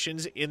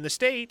institutions in the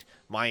state,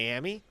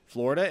 Miami,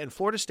 Florida, and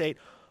Florida State,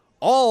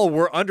 all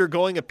were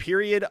undergoing a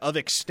period of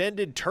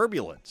extended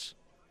turbulence.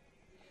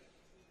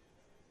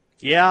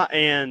 Yeah,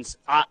 and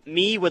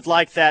me would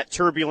like that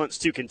turbulence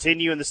to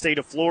continue in the state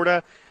of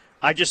Florida.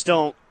 I just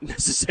don't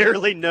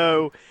necessarily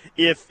know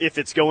if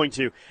it's going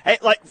to. Hey,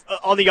 like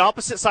on the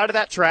opposite side of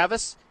that,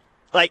 Travis,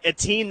 like a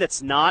team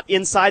that's not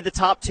inside the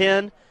top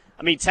 10.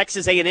 I mean,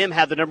 Texas A&M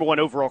had the number 1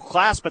 overall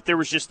class, but there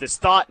was just this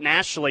thought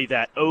nationally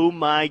that, oh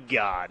my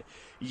God,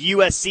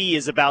 USC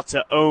is about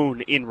to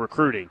own in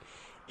recruiting.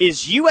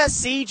 Is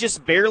USC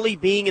just barely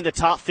being in the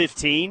top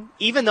 15,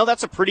 even though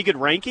that's a pretty good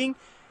ranking?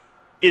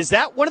 Is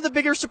that one of the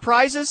bigger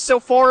surprises so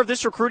far of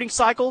this recruiting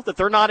cycle, that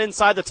they're not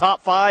inside the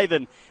top 5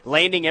 and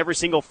landing every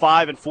single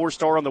 5 and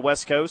 4-star on the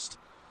West Coast?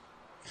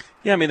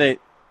 Yeah, I mean,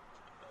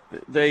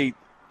 they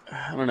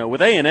I don't know.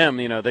 With A&M,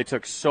 they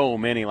took so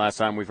many last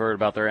time. We've heard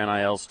about their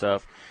NIL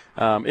stuff.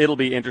 It'll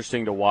be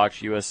interesting to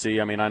watch USC.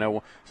 I mean, I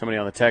know somebody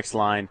on the text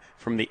line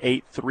from the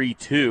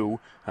 832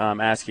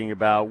 asking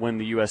about when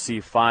the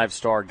USC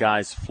 5-star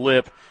guys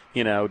flip.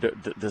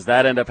 Does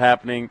that end up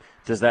happening?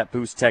 Does that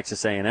boost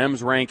Texas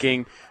A&M's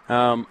ranking?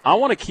 I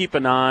want to keep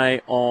an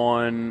eye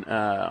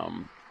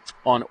on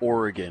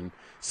Oregon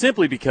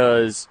simply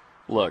because,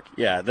 look,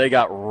 yeah, they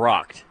got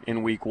rocked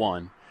in week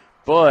 1.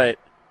 But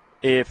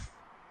if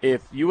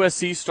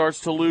USC starts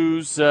to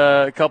lose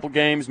a couple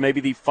games, maybe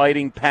the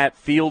Fighting Pat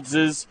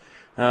Fieldses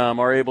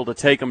are able to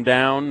take them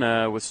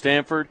down with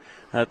Stanford,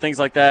 things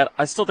like that.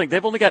 I still think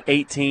they've only got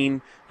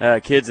 18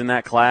 kids in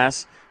that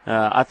class.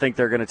 I think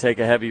they're going to take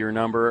a heavier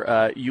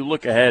number. You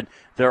look ahead,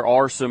 there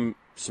are some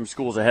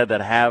schools ahead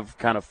that have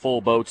kind of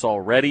full boats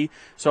already.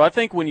 So I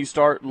think when you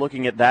start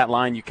looking at that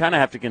line, you kind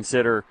of have to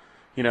consider,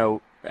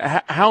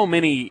 how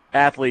many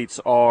athletes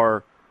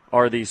are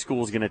these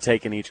schools going to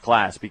take in each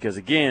class? Because,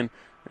 again,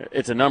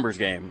 it's a numbers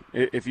game.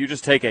 If you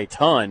just take a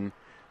ton,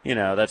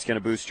 that's going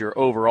to boost your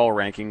overall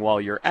ranking while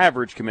your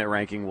average commit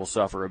ranking will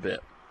suffer a bit.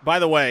 By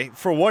the way,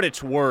 for what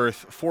it's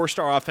worth,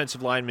 4-star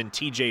offensive lineman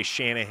T.J.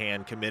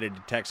 Shanahan committed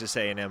to Texas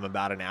A&M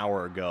about an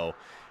hour ago.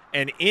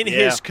 And in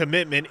his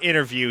commitment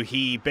interview,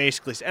 he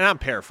basically said, and I'm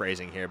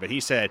paraphrasing here, but he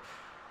said,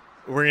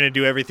 we're going to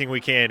do everything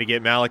we can to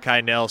get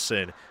Malachi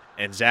Nelson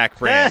and Zach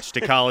Branch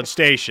to College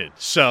Station.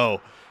 So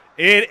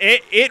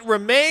it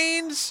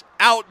remains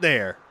out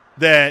there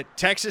that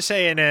Texas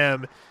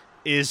A&M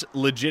is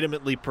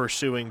legitimately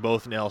pursuing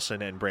both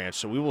Nelson and Branch.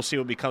 So we will see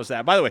what becomes of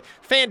that. By the way,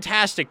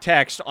 fantastic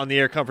text on the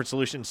Air Comfort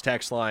Solutions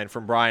text line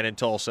from Brian in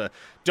Tulsa.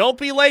 Don't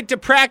be late to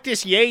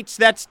practice, Yates.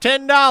 That's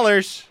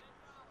 $10.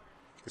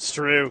 It's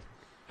true.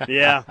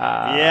 Yeah.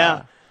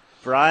 Yeah.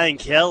 Brian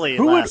Kelly.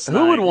 Who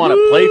would want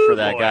to play for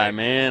that guy,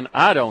 man?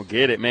 I don't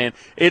get it, man.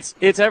 It's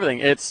everything.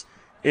 It's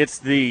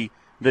the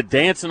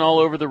dancing all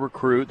over the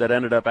recruit that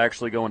ended up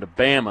actually going to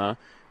Bama.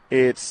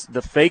 It's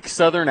the fake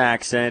Southern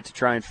accent to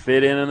try and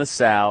fit in the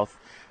South.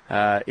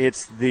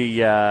 It's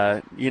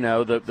the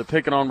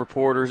picking on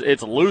reporters.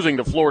 It's losing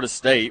to Florida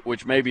State,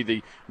 which may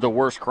be the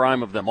worst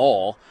crime of them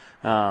all.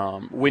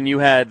 When you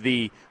had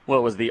the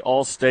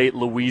All-State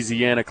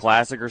Louisiana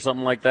Classic or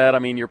something like that. I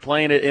mean, you're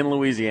playing it in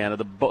Louisiana.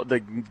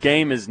 The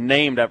game is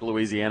named after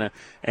Louisiana,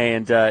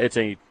 and it's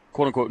a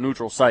quote-unquote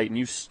neutral site, and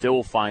you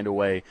still find a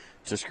way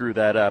to screw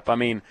that up. I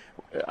mean,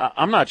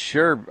 I'm not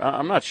sure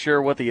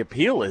what the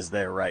appeal is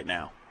there right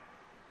now.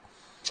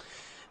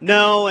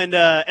 No, and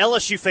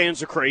LSU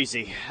fans are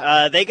crazy.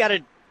 They got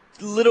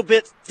little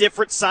bit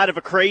different side of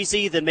a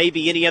crazy than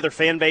maybe any other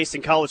fan base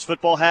in college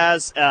football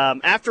has.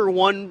 After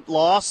one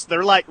loss,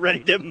 they're like ready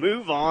to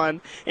move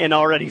on and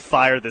already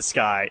fire this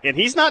guy. And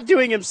he's not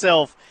doing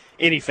himself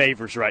any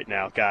favors right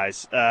now,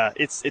 guys.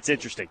 It's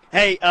interesting.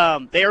 Hey,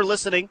 they are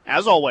listening,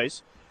 as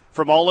always,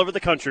 from all over the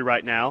country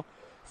right now.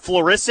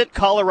 Florissant,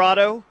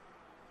 Colorado,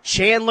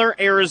 Chandler,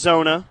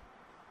 Arizona,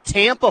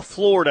 Tampa,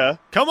 Florida.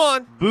 Come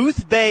on.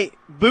 Booth Bay,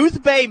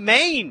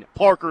 Maine,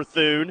 Parker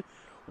Thune,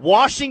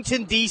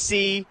 Washington,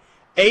 D.C.,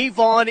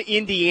 Avon,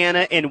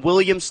 Indiana, and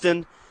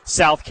Williamston,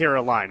 South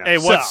Carolina. Hey,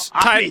 what's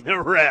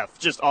the ref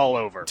just all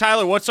over.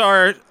 Tyler, what's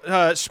our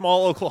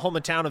small Oklahoma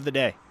town of the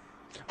day?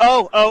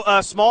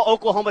 Small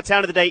Oklahoma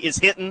town of the day is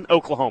Hinton,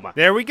 Oklahoma.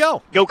 There we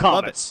go. Go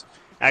Comets.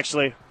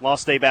 Actually,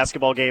 lost a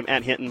basketball game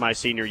at Hinton my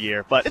senior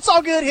year. But it's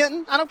all good,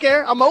 Hinton. I don't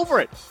care. I'm over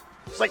it.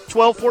 It's like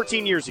 12,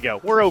 14 years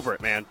ago. We're over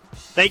it, man.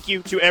 Thank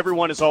you to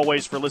everyone, as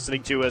always, for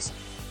listening to us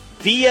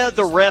via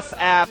the Ref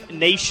app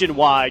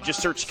nationwide.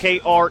 Just search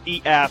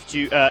KREF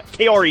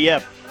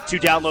to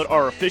download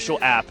our official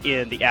app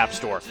in the App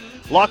Store.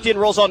 Locked In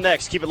rolls on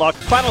next. Keep it locked.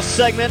 Final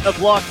segment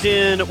of Locked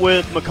In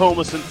with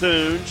McComas and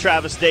Thune.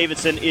 Travis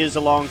Davidson is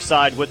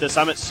alongside with us.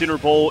 I'm at Sooner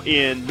Bowl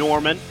in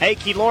Norman. Hey,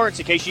 Key Lawrence,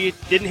 in case you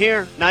didn't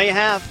hear, now you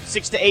have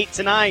 6 to 8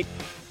 tonight.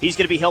 He's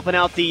going to be helping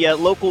out the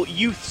local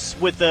youths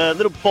with a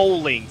little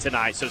bowling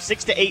tonight. So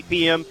 6 to 8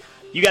 p.m.,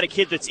 you got a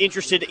kid that's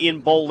interested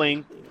in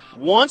bowling,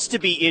 wants to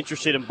be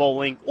interested in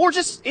bowling, or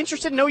just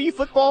interested in OU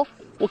football.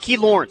 Well, Key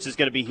Lawrence is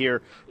going to be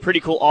here.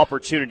 Pretty cool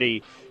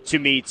opportunity to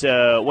meet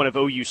one of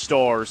OU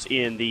stars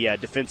in the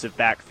defensive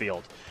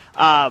backfield.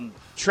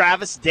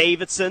 Travis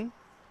Davidson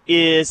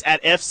is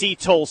at FC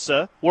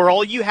Tulsa, where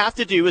all you have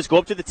to do is go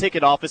up to the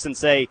ticket office and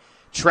say,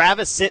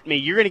 Travis sent me.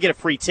 You're going to get a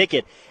free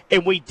ticket.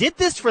 And we did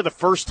this for the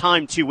first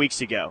time 2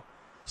 weeks ago.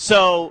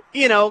 So,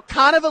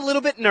 kind of a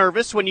little bit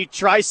nervous when you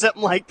try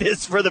something like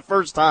this for the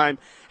first time.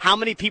 How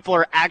many people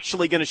are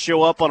actually going to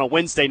show up on a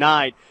Wednesday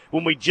night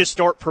when we just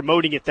start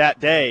promoting it that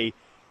day?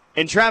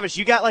 And, Travis,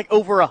 you got like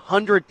over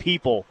 100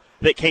 people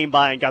that came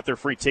by and got their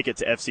free ticket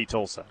to FC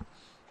Tulsa.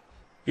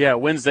 Yeah,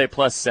 Wednesday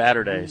plus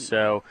Saturday.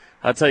 So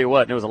I'll tell you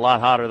what, it was a lot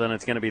hotter than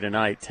it's going to be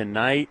tonight.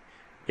 Tonight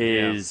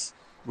is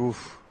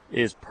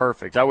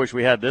perfect. I wish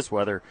we had this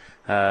weather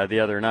the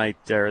other night,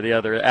 or the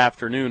other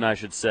afternoon, I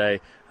should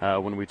say,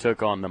 when we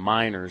took on the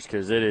Miners,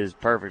 because it is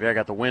perfect. I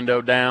got the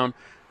window down,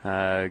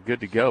 good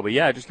to go. But,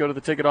 yeah, just go to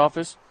the ticket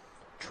office.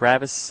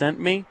 Travis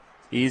sent me.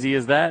 Easy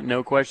as that.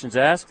 No questions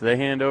asked. They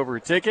hand over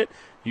a ticket.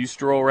 You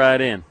stroll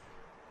right in.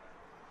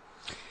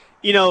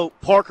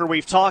 Parker,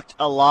 we've talked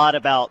a lot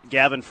about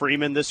Gavin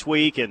Freeman this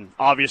week, and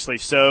obviously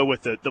so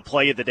with the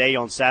play of the day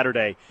on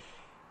Saturday.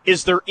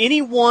 Is there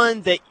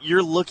anyone that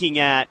you're looking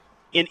at,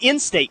 an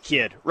in-state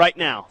kid right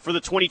now for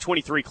the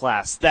 2023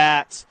 class,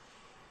 that,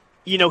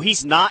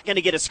 he's not going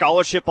to get a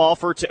scholarship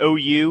offer to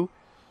OU,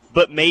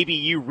 but maybe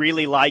you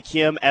really like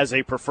him as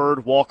a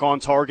preferred walk-on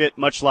target,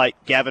 much like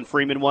Gavin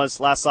Freeman was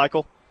last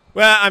cycle?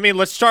 Well, I mean,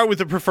 let's start with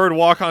the preferred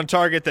walk-on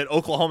target that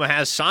Oklahoma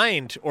has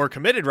signed or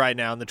committed right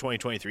now in the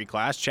 2023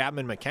 class,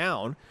 Chapman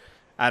McCown,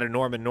 out of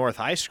Norman North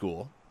High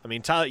School. I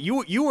mean, Tyler,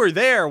 you were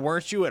there,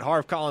 weren't you, at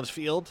Harv Collins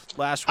Field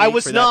last week? I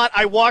was not.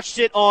 I watched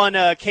it on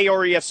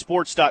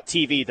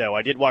KREFsports.tv, though.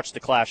 I did watch the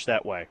clash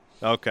that way.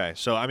 Okay,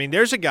 so, I mean,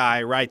 there's a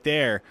guy right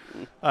there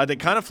that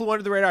kind of flew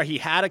under the radar. He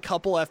had a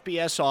couple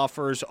FBS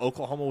offers.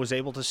 Oklahoma was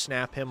able to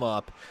snap him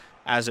up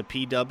as a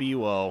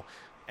PWO,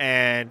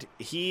 and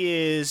he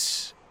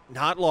is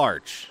not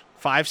large,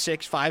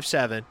 5'6",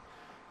 5'7",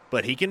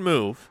 but he can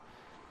move.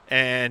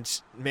 And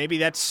maybe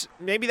that's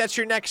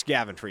your next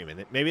Gavin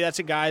Freeman. Maybe that's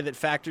a guy that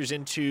factors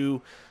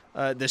into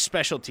the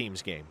special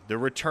teams game, the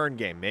return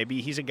game. Maybe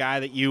he's a guy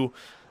that you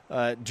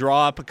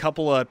draw up a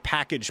couple of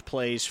package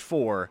plays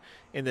for,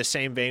 in the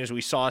same vein as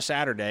we saw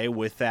Saturday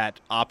with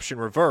that option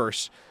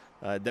reverse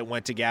that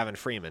went to Gavin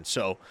Freeman.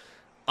 So,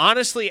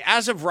 honestly,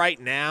 as of right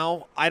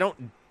now, I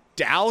don't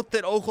doubt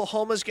that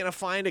Oklahoma's going to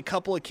find a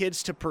couple of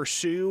kids to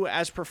pursue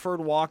as preferred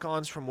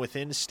walk-ons from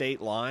within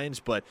state lines.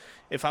 But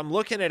if I'm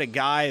looking at a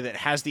guy that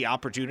has the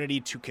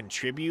opportunity to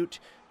contribute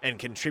and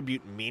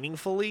contribute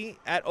meaningfully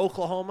at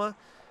Oklahoma,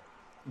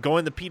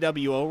 going the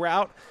PWO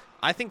route,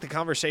 I think the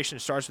conversation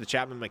starts with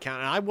Chapman McCown.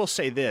 And I will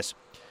say this.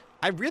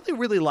 I really,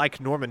 really like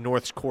Norman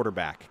North's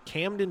quarterback,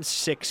 Camden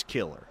Six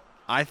Killer.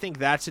 I think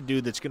that's a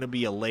dude that's going to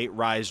be a late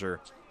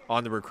riser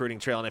on the recruiting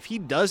trail. And if he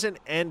doesn't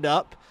end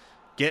up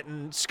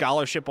getting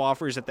scholarship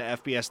offers at the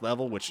FBS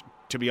level, which,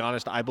 to be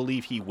honest, I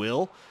believe he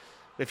will.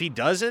 If he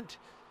doesn't,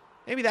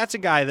 maybe that's a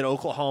guy that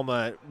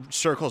Oklahoma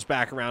circles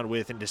back around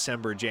with in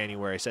December,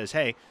 January, says,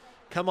 hey,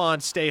 come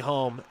on, stay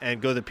home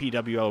and go the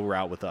PWO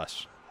route with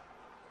us.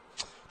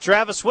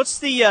 Travis, what's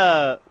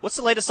the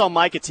latest on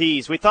Micah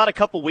Tease? We thought a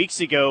couple weeks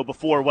ago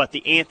before,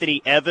 the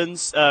Anthony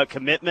Evans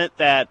commitment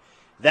that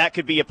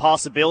could be a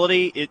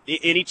possibility.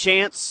 Any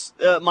chance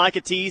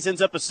Micah Tease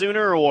ends up a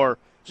Sooner, or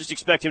just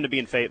expect him to be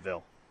in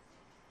Fayetteville?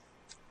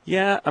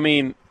 Yeah, I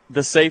mean,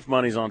 the safe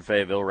money's on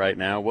Fayetteville right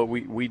now. What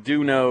we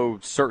do know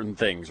certain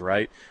things,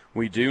 right?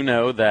 We do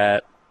know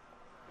that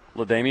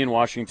LaDamian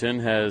Washington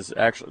has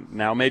actually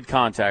now made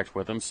contact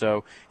with him,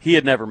 so he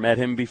had never met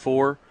him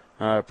before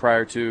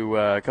prior to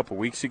a couple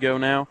weeks ago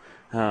now.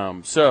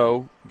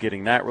 So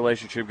getting that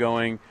relationship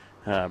going,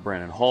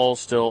 Brandon Hall's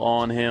still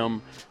on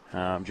him,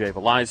 Jay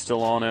Valai's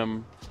still on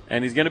him,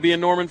 and he's going to be in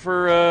Norman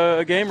for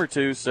a game or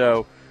two.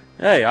 So,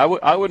 hey, I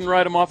wouldn't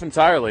write him off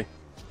entirely.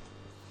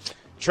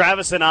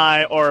 Travis and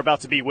I are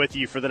about to be with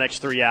you for the next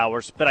 3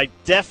 hours, but I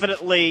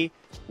definitely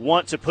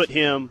want to put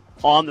him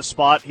on the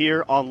spot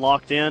here on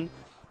Locked In.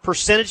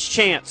 Percentage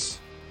chance,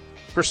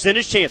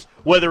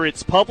 whether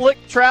it's public,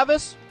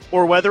 Travis,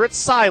 or whether it's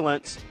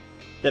silent,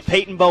 that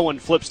Peyton Bowen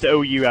flips to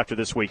OU after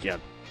this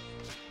weekend.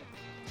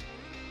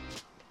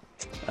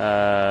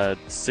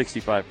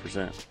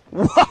 65%.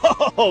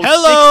 Whoa!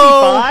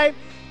 Hello! 65?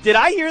 Did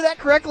I hear that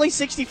correctly?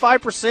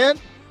 65%?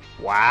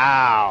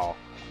 Wow.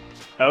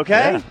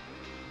 Okay. Yeah.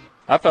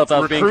 I felt I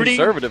was being Recruiting-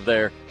 conservative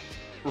there.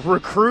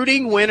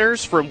 Recruiting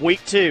winners from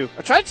week 2.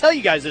 I tried to tell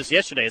you guys this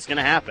yesterday. It's going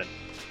to happen.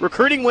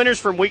 Recruiting winners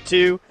from week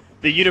 2,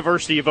 the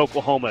University of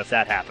Oklahoma, if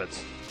that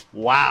happens.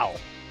 Wow.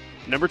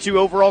 Number 2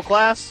 overall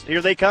class.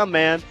 Here they come,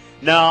 man.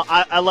 No,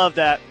 I love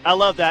that. I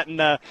love that.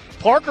 And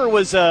Parker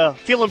was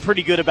feeling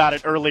pretty good about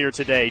it earlier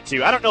today,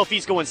 too. I don't know if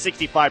he's going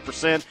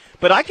 65%,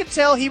 but I could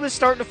tell he was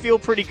starting to feel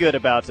pretty good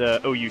about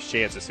OU's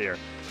chances here.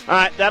 All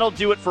right, that'll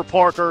do it for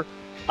Parker.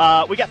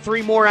 We got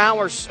 3 more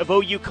hours of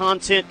OU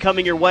content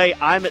coming your way.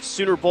 I'm at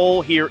Sooner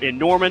Bowl here in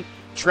Norman.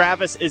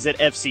 Travis is at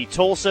FC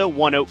Tulsa,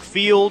 One Oak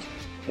Field.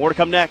 More to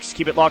come next.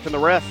 Keep it locked on the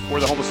Ref. We're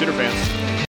the home of Sooner fans.